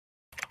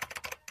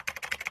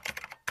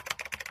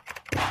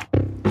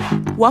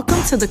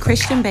Welcome to the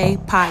Christian Bae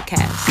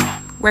podcast,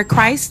 where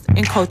Christ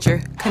and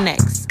culture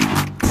connects.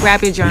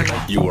 Grab your journal.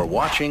 You are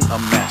watching a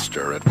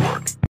master at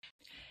work.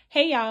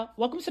 Hey y'all,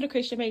 welcome to the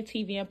Christian Bae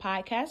TV and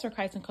podcast, where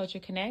Christ and culture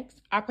connects.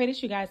 I pray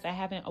that you guys are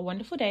having a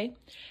wonderful day.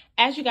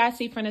 As you guys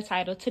see from the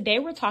title, today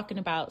we're talking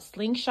about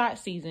Slingshot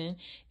season,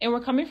 and we're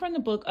coming from the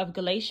book of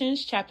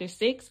Galatians chapter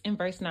 6 and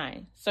verse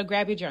 9. So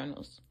grab your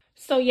journals.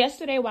 So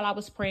yesterday while I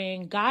was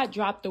praying, God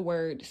dropped the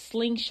word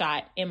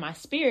slingshot in my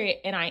spirit,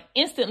 and I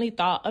instantly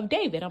thought of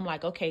David. I'm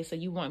like, okay, so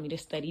you want me to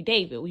study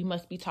David. We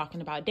must be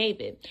talking about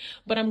David.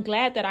 But I'm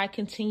glad that I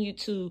continued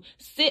to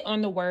sit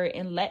on the word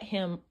and let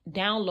him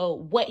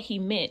download what he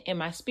meant in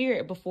my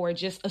spirit before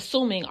just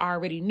assuming I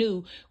already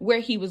knew where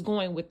he was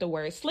going with the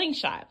word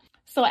slingshot.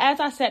 So as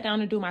I sat down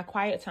to do my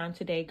quiet time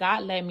today,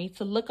 God led me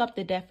to look up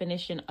the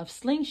definition of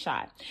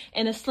slingshot.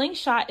 And a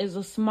slingshot is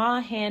a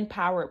small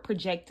hand-powered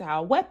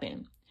projectile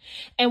weapon.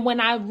 And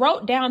when I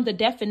wrote down the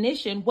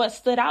definition, what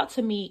stood out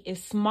to me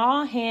is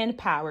small hand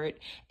powered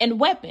and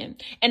weapon.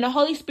 And the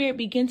Holy Spirit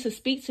began to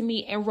speak to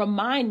me and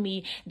remind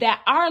me that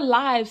our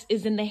lives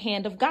is in the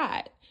hand of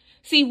God.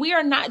 See, we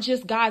are not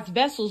just God's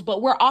vessels,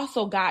 but we're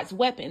also God's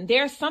weapon.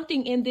 There's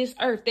something in this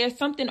earth. There's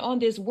something on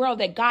this world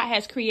that God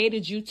has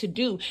created you to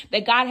do,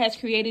 that God has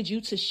created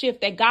you to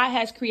shift, that God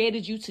has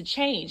created you to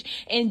change.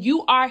 And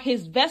you are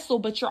his vessel,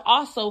 but you're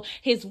also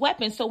his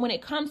weapon. So when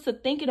it comes to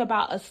thinking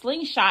about a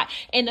slingshot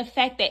and the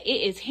fact that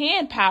it is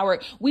hand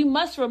powered, we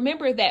must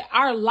remember that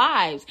our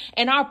lives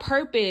and our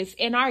purpose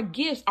and our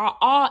gifts are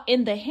all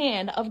in the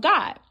hand of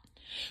God.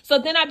 So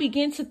then I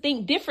began to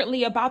think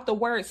differently about the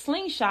word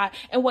slingshot.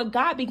 And what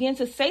God began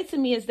to say to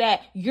me is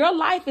that your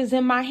life is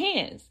in my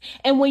hands.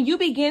 And when you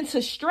begin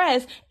to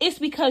stress, it's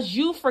because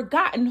you've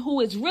forgotten who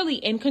is really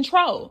in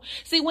control.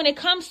 See, when it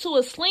comes to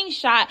a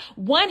slingshot,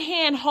 one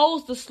hand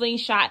holds the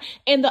slingshot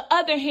and the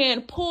other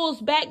hand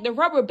pulls back the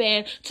rubber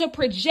band to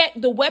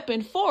project the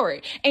weapon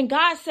forward. And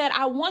God said,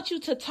 I want you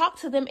to talk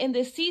to them in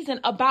this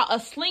season about a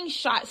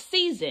slingshot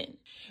season.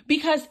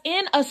 Because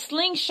in a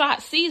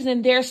slingshot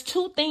season, there's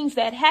two things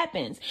that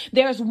happens.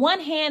 There's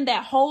one hand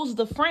that holds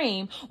the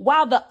frame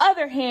while the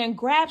other hand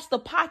grabs the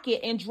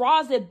pocket and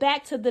draws it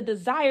back to the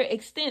desired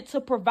extent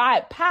to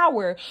provide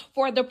power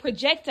for the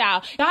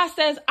projectile. God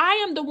says,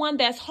 I am the one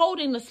that's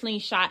holding the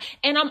slingshot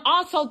and I'm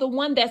also the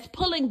one that's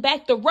pulling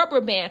back the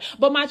rubber band.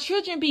 But my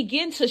children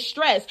begin to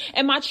stress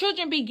and my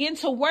children begin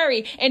to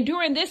worry. And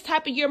during this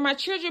type of year, my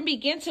children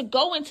begin to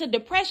go into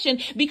depression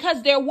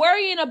because they're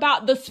worrying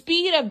about the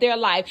speed of their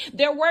life.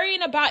 They're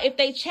worrying about if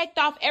they checked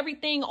off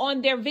everything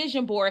on their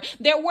vision board.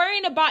 They're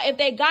worrying about if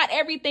they got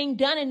everything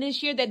done in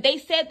this year that they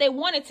said they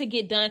wanted to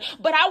get done.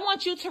 But I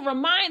want you to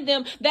remind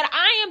them that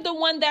I am the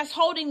one that's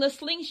holding the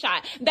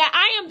slingshot, that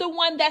I am the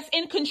one that's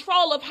in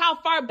control of how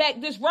far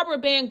back this rubber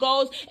band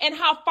goes and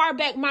how far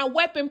back my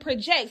weapon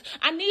projects.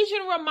 I need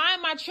you to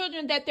remind my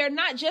children that they're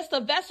not just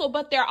a vessel,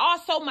 but they're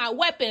also my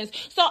weapons.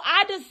 So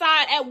I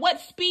decide at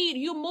what speed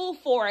you move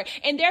forward.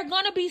 And there are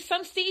going to be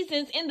some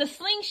seasons in the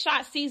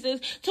slingshot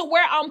seasons to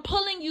where I'm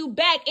pulling you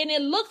back and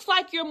it looks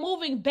like you're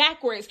moving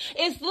backwards.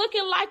 It's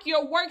looking like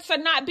your works are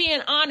not being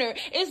honored.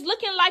 It's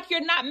looking like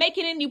you're not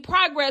making any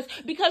progress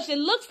because it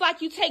looks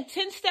like you take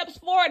 10 steps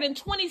forward and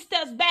 20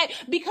 steps back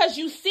because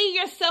you see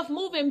yourself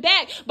moving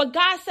back. But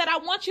God said, I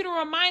want you to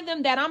remind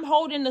them that I'm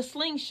holding the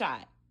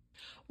slingshot.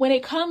 When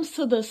it comes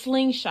to the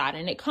slingshot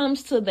and it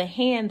comes to the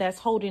hand that's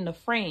holding the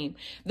frame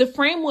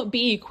would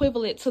be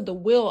equivalent to the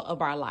will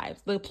of our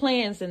lives, the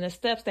plans and the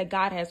steps that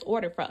God has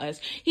ordered for us.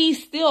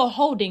 He's still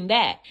holding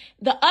that.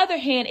 The other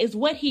hand is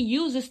what he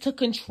uses to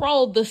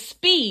control the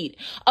speed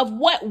of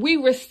what we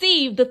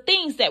receive, the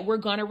things that we're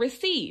going to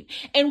receive.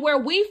 And where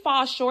we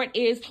fall short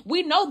is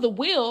we know the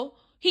will.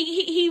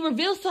 He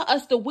reveals to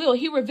us the will.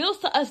 He reveals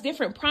to us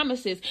different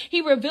promises.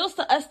 He reveals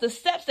to us the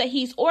steps that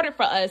he's ordered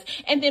for us.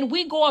 And then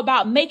we go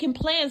about making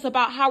plans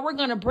about how we're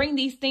going to bring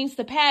these things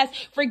to pass,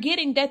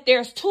 forgetting that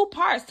there's two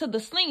parts to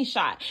the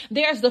slingshot.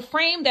 There's the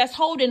frame that's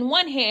holding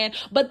one hand,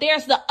 but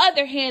there's the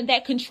other hand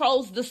that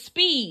controls the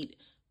speed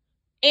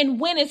and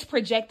when it's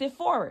projected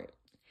forward.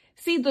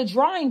 See, the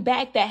drawing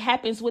back that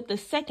happens with the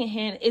second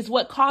hand is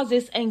what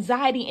causes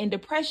anxiety and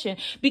depression,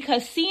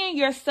 because seeing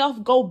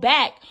yourself go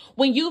back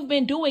when you've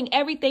been doing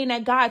everything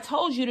that God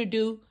told you to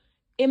do,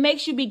 it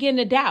makes you begin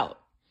to doubt.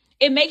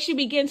 It makes you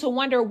begin to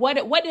wonder, what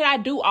did I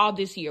do all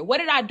this year? What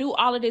did I do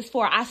all of this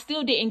for? I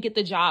still didn't get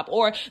the job,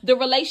 or the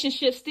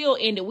relationship still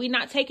ended. We're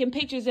not taking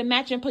pictures and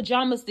matching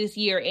pajamas this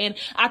year. And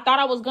I thought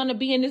I was going to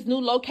be in this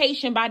new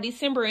location by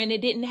December and it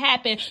didn't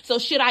happen. So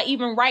should I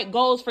even write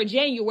goals for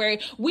January?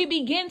 We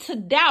begin to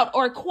doubt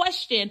or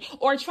question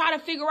or try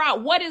to figure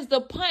out what is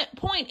the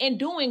point in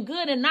doing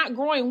good and not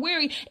growing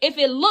weary if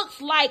it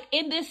looks like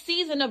in this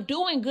season of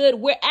doing good,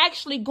 we're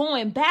actually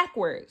going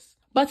backwards.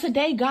 But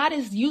today, God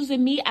is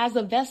using me as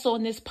a vessel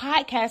in this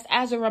podcast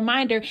as a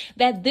reminder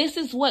that this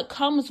is what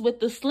comes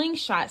with the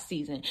slingshot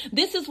season.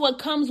 This is what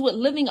comes with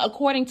living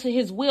according to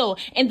his will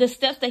and the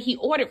steps that he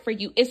ordered for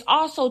you. It's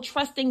also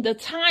trusting the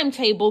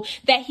timetable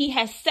that he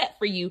has set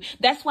for you.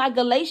 That's why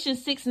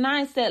Galatians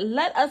 6:9 said,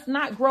 let us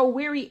not grow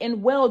weary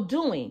in well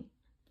doing.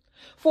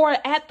 For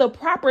at the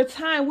proper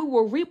time, we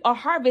will reap a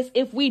harvest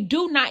if we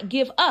do not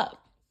give up.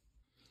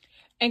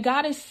 And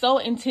God is so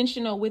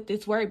intentional with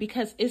this word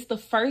because it's the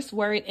first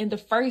word and the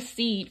first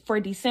seed for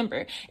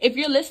December. If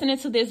you're listening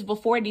to this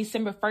before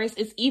December 1st,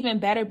 it's even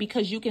better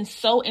because you can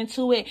sow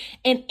into it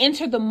and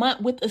enter the month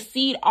with a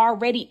seed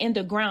already in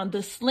the ground.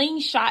 The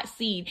Slingshot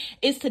seed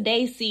is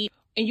today's seed.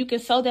 And you can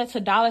sow that to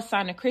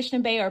 $,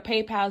 Christian Bay, or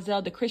PayPal,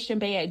 Zelle,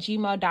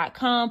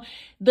 thechristianbay@gmail.com.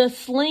 The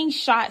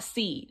Slingshot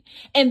seed.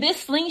 And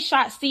this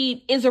Slingshot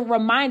seed is a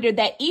reminder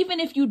that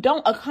even if you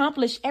don't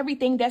accomplish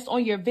everything that's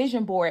on your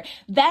vision board,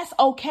 that's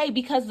okay,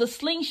 because the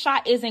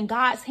slingshot is in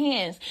God's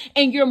hands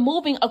and you're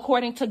moving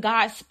according to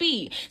God's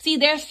speed. See,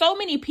 there's so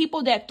many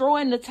people that throw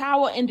in the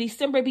towel in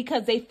December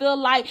because they feel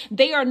like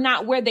they are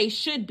not where they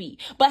should be.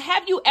 But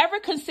have you ever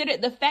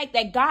considered the fact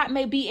that God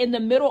may be in the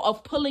middle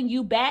of pulling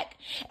you back,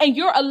 and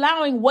you're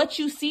allowing what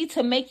you see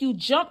to make you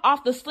jump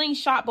off the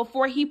slingshot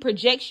before he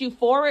projects you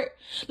forward?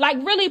 Like,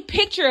 really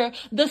picture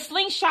the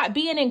slingshot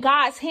being in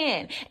God's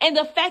hand and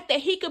the fact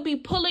that he could be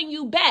pulling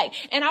you back.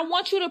 And I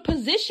want you to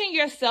position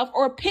yourself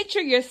or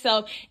picture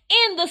yourself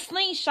in the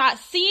slingshot,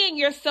 seeing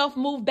yourself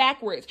move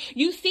backwards.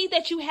 You see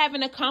that you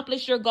haven't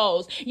accomplished your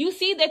goals. You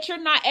see that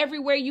you're not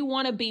everywhere you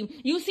want to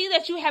be. You see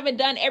that you haven't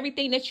done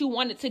everything that you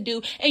wanted to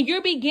do. And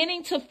you're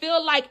beginning to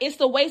feel like it's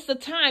a waste of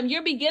time.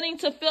 You're beginning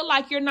to feel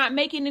like you're not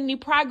making any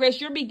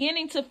progress. You're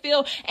beginning to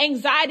feel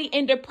anxiety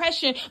and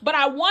depression. But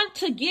I want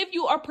to give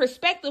you a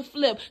perspective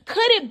flip.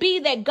 Could it be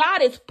that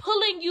God is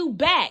pulling you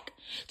back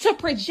to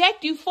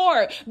project you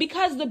forward?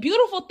 Because the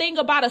beautiful thing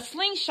about a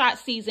slingshot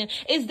season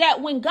is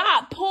that when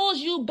God pulls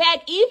you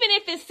back, even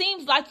if it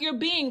seems like you're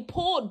being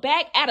pulled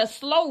back at a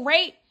slow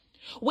rate,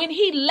 when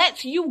he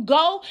lets you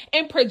go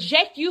and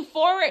project you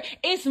forward,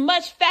 it's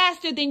much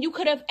faster than you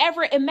could have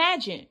ever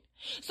imagined.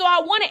 So I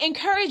want to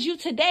encourage you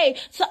today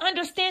to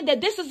understand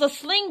that this is a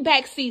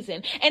slingback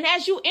season. And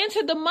as you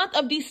enter the month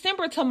of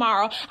December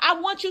tomorrow, I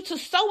want you to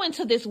sow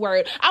into this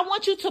word. I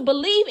want you to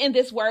believe in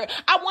this word.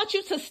 I want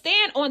you to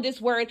stand on this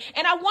word.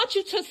 And I want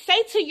you to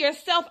say to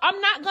yourself, I'm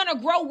not going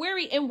to grow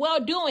weary in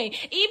well-doing.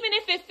 Even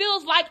if it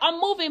feels like I'm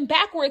moving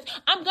backwards,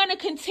 I'm going to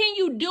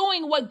continue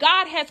doing what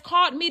God has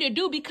called me to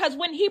do, because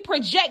when he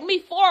projects me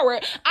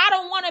forward, I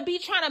don't want to be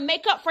trying to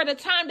make up for the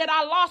time that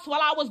I lost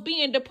while I was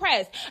being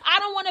depressed. I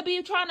don't want to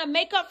be trying to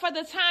make up for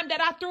the time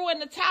that I threw in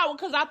the towel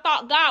because I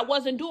thought God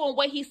wasn't doing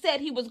what he said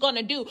he was going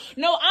to do.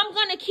 No, I'm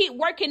going to keep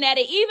working at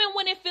it, even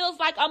when it feels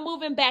like I'm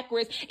moving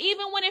backwards,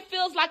 even when it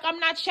feels like I'm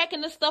not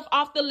checking the stuff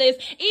off the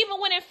list, even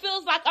when it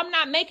feels like I'm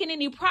not making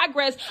any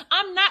progress.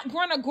 I'm not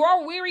going to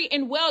grow weary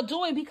in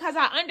well-doing, because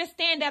I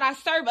understand that I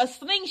serve a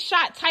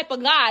slingshot type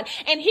of God,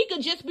 and he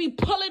could just be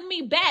pulling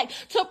me back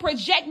to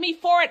project me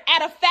forward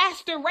at a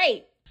faster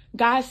rate.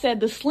 God said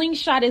the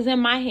slingshot is in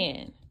my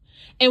hand,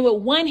 and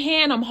with one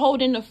hand I'm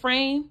holding the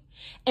frame,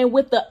 and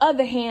with the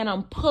other hand,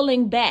 I'm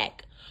pulling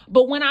back.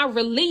 But when I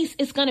release,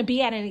 it's going to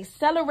be at an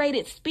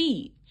accelerated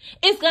speed.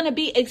 It's going to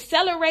be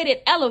accelerated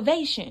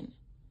elevation.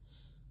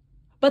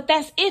 But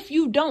that's if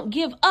you don't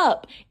give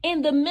up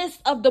in the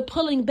midst of the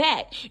pulling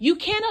back. You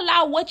can't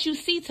allow what you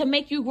see to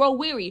make you grow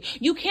weary.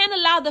 You can't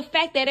allow the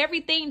fact that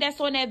everything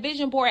that's on that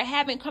vision board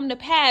haven't come to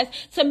pass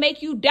to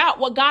make you doubt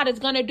what God is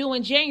going to do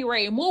in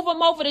January. Move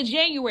them over to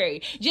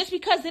January. Just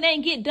because it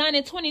ain't get done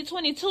in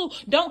 2022,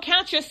 don't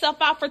count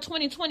yourself out for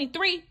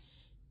 2023.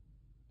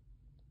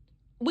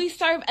 We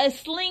serve a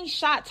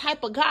slingshot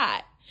type of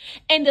God.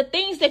 And the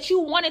things that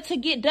you wanted to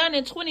get done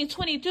in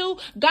 2022,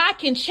 God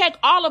can check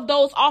all of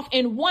those off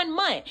in 1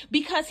 month,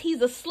 because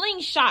he's a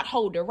slingshot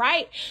holder,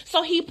 right?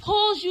 So he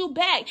pulls you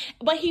back,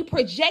 but he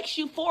projects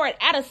you forward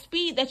at a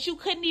speed that you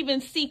couldn't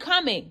even see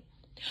coming.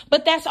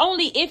 But that's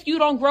only if you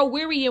don't grow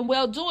weary in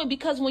well-doing,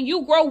 because when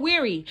you grow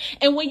weary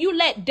and when you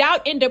let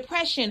doubt and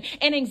depression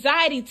and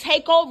anxiety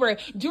take over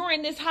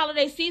during this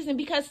holiday season,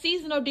 because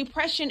seasonal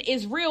depression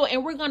is real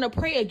and we're going to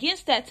pray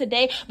against that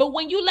today. But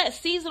when you let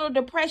seasonal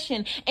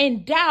depression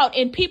and doubt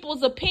and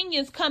people's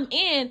opinions come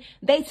in,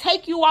 they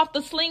take you off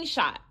the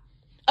slingshot.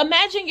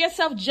 Imagine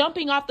yourself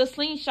jumping off the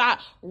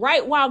slingshot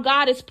right while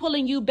God is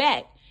pulling you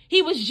back.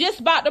 He was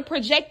just about to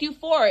project you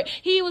forward.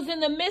 He was in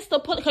the midst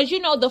of pulling, because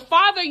the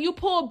farther you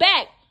pull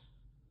back,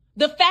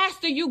 the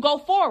faster you go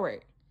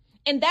forward.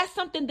 And that's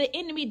something the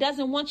enemy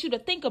doesn't want you to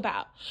think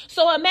about.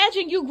 So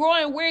imagine you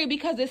growing weary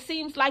because it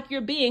seems like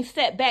you're being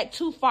set back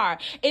too far.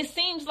 It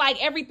seems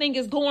like everything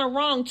is going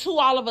wrong too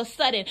all of a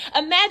sudden.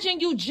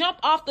 Imagine you jump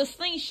off the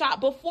slingshot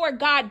before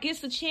God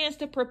gets a chance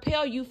to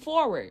propel you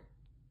forward.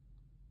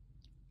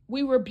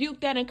 We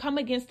rebuke that and come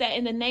against that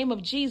in the name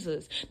of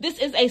Jesus. This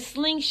is a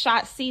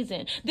slingshot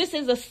season. This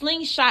is a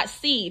slingshot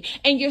seed,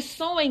 and you're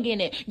sowing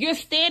in it. You're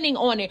standing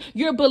on it.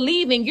 You're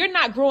believing. You're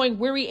not growing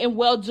weary in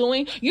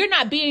well-doing. You're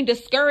not being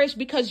discouraged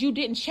because you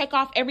didn't check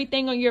off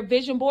everything on your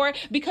vision board,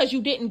 because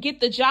you didn't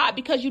get the job,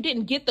 because you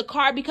didn't get the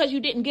car, because you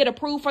didn't get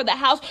approved for the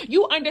house.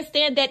 You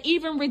understand that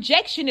even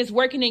rejection is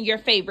working in your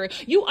favor.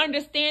 You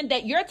understand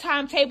that your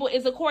timetable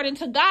is according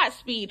to God's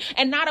speed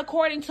and not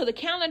according to the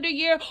calendar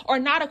year or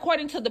not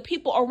according to the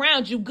people around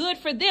around you. Good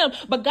for them,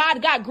 but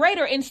God got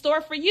greater in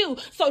store for you.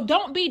 So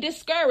don't be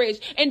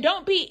discouraged and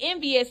don't be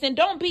envious and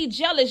don't be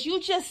jealous. You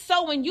just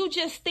sow and you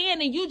just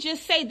stand and you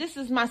just say, this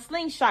is my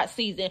slingshot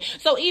season.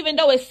 So even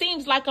though it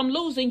seems like I'm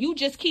losing, you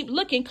just keep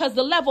looking because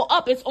the level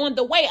up is on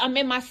the way. I'm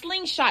in my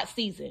slingshot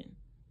season.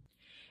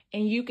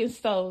 And you can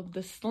sow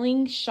the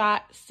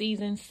slingshot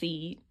season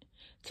seed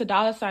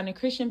to $sign the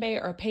Christian Bae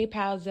or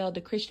PayPal Zelle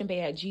the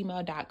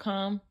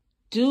christianbae@gmail.com.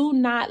 Do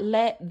not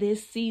let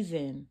this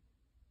season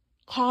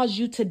cause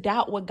you to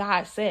doubt what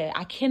God said.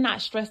 I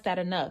cannot stress that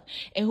enough.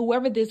 And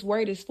whoever this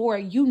word is for,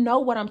 you know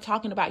what I'm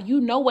talking about.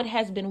 You know what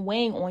has been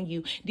weighing on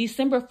you.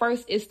 December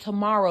 1st is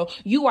tomorrow.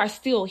 You are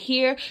still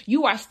here.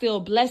 You are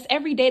still blessed.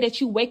 Every day that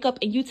you wake up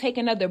and you take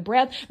another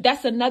breath,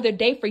 that's another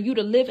day for you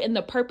to live in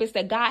the purpose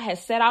that God has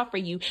set out for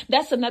you.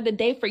 That's another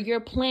day for your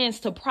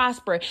plans to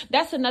prosper.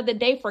 That's another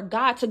day for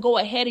God to go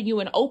ahead of you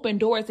and open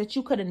doors that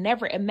you could have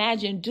never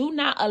imagined. Do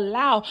not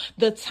allow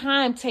the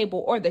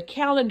timetable or the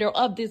calendar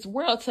of this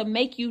world to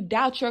make you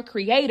doubt your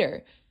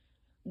creator.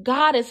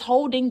 God is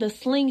holding the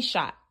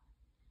slingshot.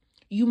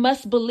 You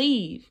must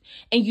believe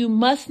and you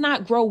must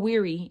not grow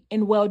weary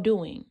in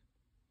well-doing.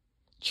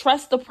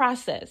 Trust the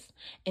process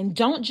and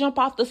don't jump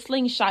off the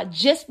slingshot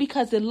just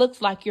because it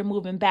looks like you're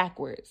moving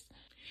backwards.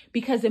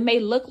 Because it may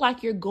look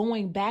like you're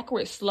going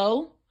backwards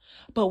slow,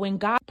 but when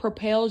God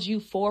propels you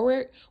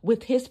forward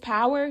with his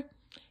power,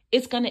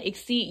 it's going to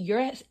exceed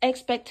your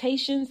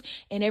expectations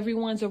and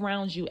everyone's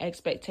around you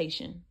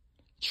expectation.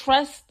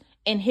 Trust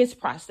in his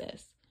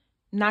process,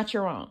 not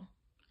your own.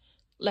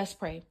 Let's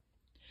pray.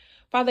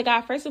 Father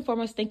God, first and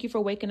foremost, thank you for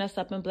waking us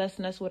up and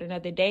blessing us with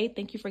another day.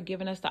 Thank you for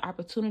giving us the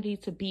opportunity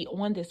to be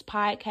on this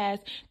podcast.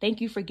 Thank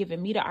you for giving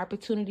me the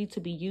opportunity to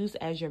be used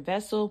as your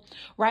vessel.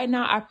 Right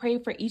now, I pray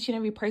for each and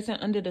every person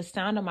under the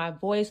sound of my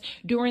voice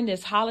during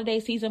this holiday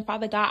season.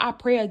 Father God, I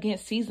pray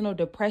against seasonal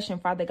depression,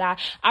 Father God.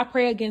 I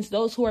pray against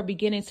those who are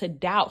beginning to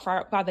doubt,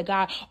 Father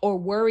God, or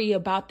worry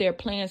about their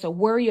plans or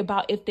worry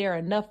about if they're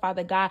enough,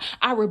 Father God.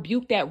 I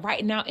rebuke that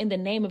right now in the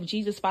name of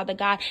Jesus, Father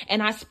God,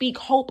 and I speak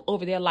hope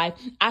over their life.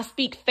 I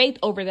speak faith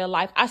over their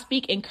life. I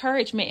speak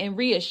encouragement and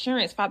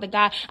reassurance, Father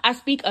God. I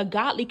speak a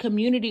godly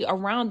community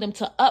around them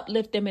to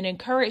uplift them and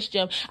encourage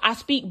them. I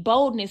speak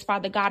boldness,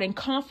 Father God, and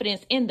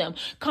confidence in them.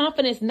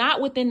 Confidence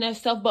not within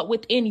themselves, but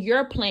within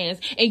your plans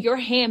and your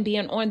hand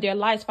being on their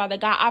lives, Father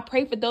God. I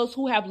pray for those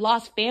who have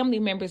lost family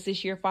members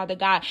this year, Father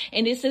God,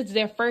 and this is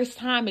their first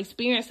time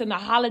experiencing the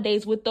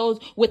holidays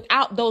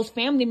without those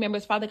family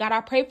members, Father God.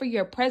 I pray for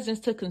your presence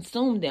to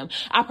consume them.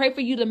 I pray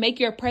for you to make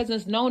your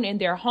presence known in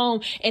their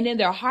home and in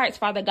their hearts,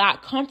 Father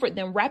God. Comfort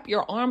them, wrap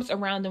your arms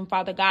around them,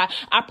 Father God.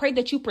 I pray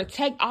that you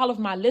protect all of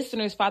my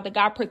listeners, Father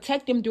God.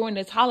 Protect them during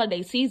this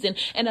holiday season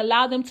and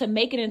allow them to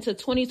make it into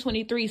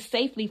 2023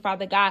 safely,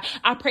 Father God.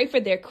 I pray for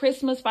their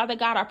Christmas, Father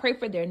God. I pray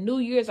for their New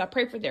Year's. I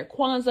pray for their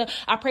Kwanzaa.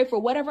 I pray for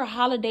whatever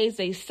holidays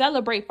they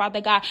celebrate,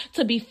 Father God,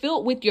 to be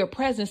filled with your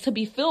presence, to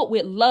be filled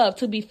with love,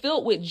 to be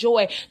filled with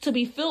joy, to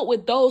be filled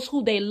with those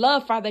who they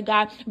love, Father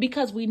God,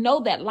 because we know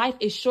that life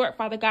is short,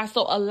 Father God.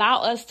 So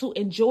allow us to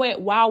enjoy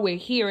it while we're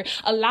here.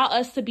 Allow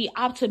us to be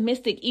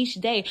optimistic each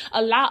day.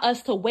 Allow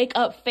us to wake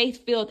up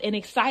faith-filled and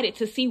excited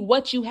to see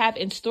what you have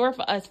in store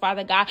for us,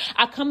 Father God.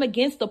 I come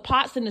against the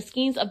plots and the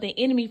schemes of the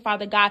enemy,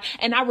 Father God,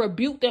 and I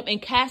rebuke them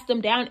and cast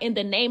them down in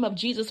the name of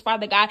Jesus,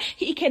 Father God.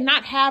 He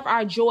cannot have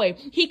our joy.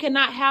 He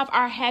cannot have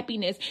our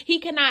happiness. He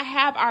cannot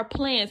have our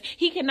plans.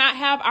 He cannot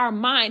have our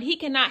mind. He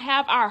cannot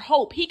have our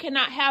hope. He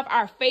cannot have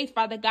our faith,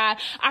 Father God.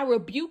 I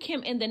rebuke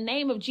him in the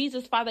name of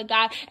Jesus, Father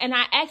God, and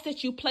I ask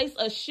that you place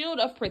a shield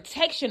of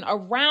protection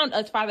around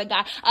us, Father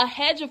God, a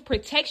hedge of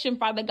protection,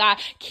 Father God.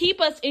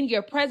 Keep us in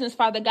your presence,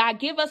 Father God.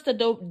 Give us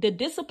the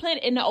discipline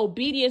and the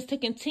obedience to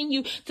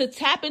continue to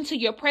tap into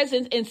your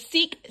presence and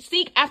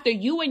seek after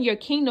you and your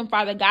kingdom,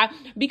 Father God,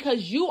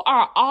 because you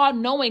are all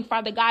knowing,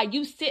 Father God.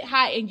 You sit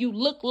high and you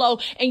look low,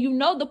 and you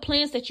know the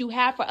plans that you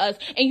have for us,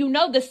 and you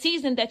know the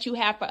season that you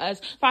have for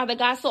us, Father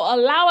God. So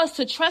allow us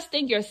to trust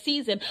in your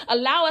season.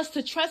 Allow us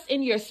to trust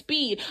in your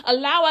speed.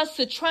 Allow us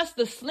to trust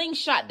the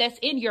slingshot that's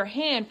in your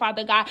hand,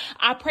 Father God.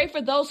 I pray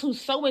for those who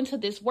sow into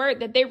this word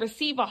that they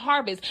receive a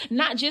harvest,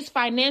 not just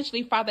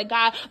financially, Father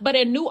God, but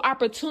in new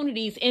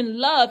opportunities, in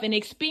love and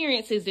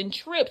experiences and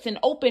trips and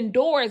open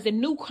doors and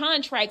new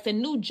contracts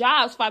and new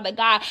jobs, Father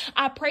God.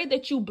 I pray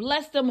that you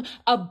bless them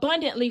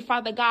abundantly,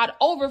 Father God,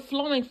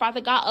 overflowing,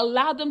 Father God.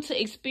 Allow them to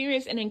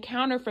experience an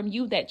encounter from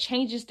you that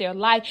changes their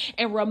life,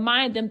 and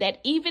remind them that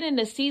even in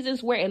the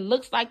seasons where it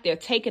looks like they're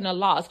taking a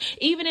loss,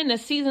 even in the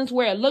seasons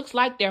where it looks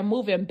like they're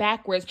moving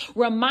backwards,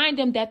 remind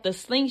them that the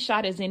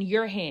slingshot is in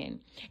your hand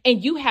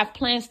and you have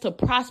plans to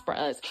prosper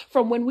us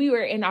from when we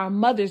were in our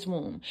mother's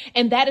womb.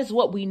 And that is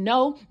what we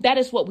know. That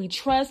is what we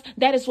trust.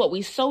 That is what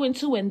we sow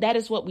into, and that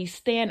is what we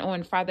stand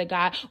on, Father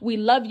God. We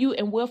love you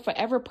and will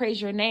forever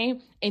praise your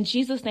name. In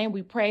Jesus' name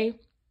we pray.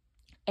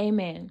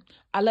 Amen.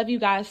 I love you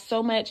guys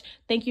so much.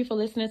 Thank you for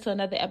listening to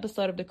another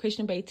episode of the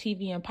Christian Bae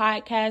TV and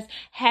podcast.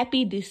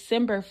 Happy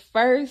December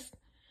 1st.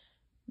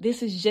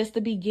 This is just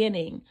the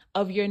beginning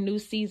of your new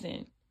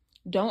season.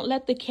 Don't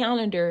let the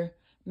calendar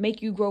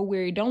make you grow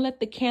weary. Don't let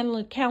the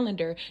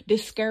calendar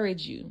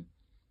discourage you.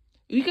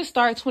 We can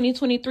start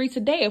 2023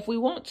 today if we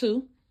want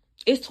to.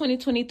 It's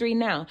 2023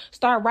 now.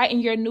 Start writing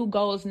your new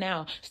goals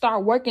now.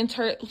 Start working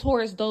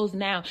towards those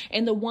now.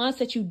 And the ones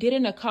that you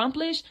didn't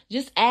accomplish,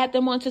 just add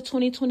them onto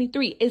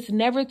 2023. It's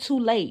never too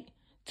late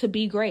to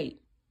be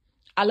great.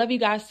 I love you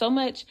guys so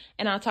much,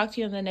 and I'll talk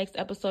to you in the next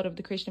episode of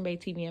the Christian Bae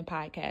TV and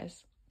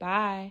Podcast.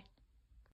 Bye.